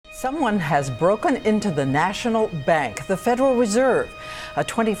Someone has broken into the National Bank, the Federal Reserve. A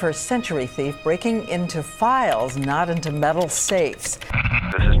 21st century thief breaking into files, not into metal safes.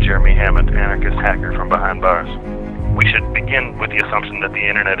 This is Jeremy Hammond, anarchist hacker from behind bars. We should begin with the assumption that the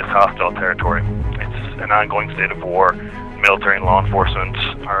internet is hostile territory. It's an ongoing state of war. Military and law enforcement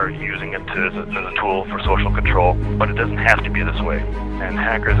are using it as a tool for social control, but it doesn't have to be this way. And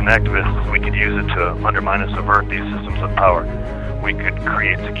hackers and activists, we could use it to undermine and subvert these systems of power. We could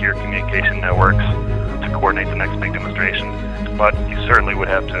create secure communication networks to coordinate the next big demonstration, but you certainly would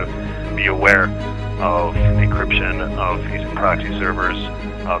have to be aware of encryption, of using proxy servers,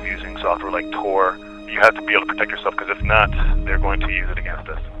 of using software like Tor. You have to be able to protect yourself, because if not, they're going to use it against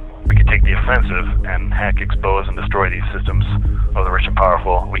us. We could take the offensive and hack, expose, and destroy these systems of the rich and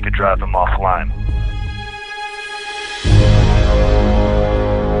powerful. We could drive them offline.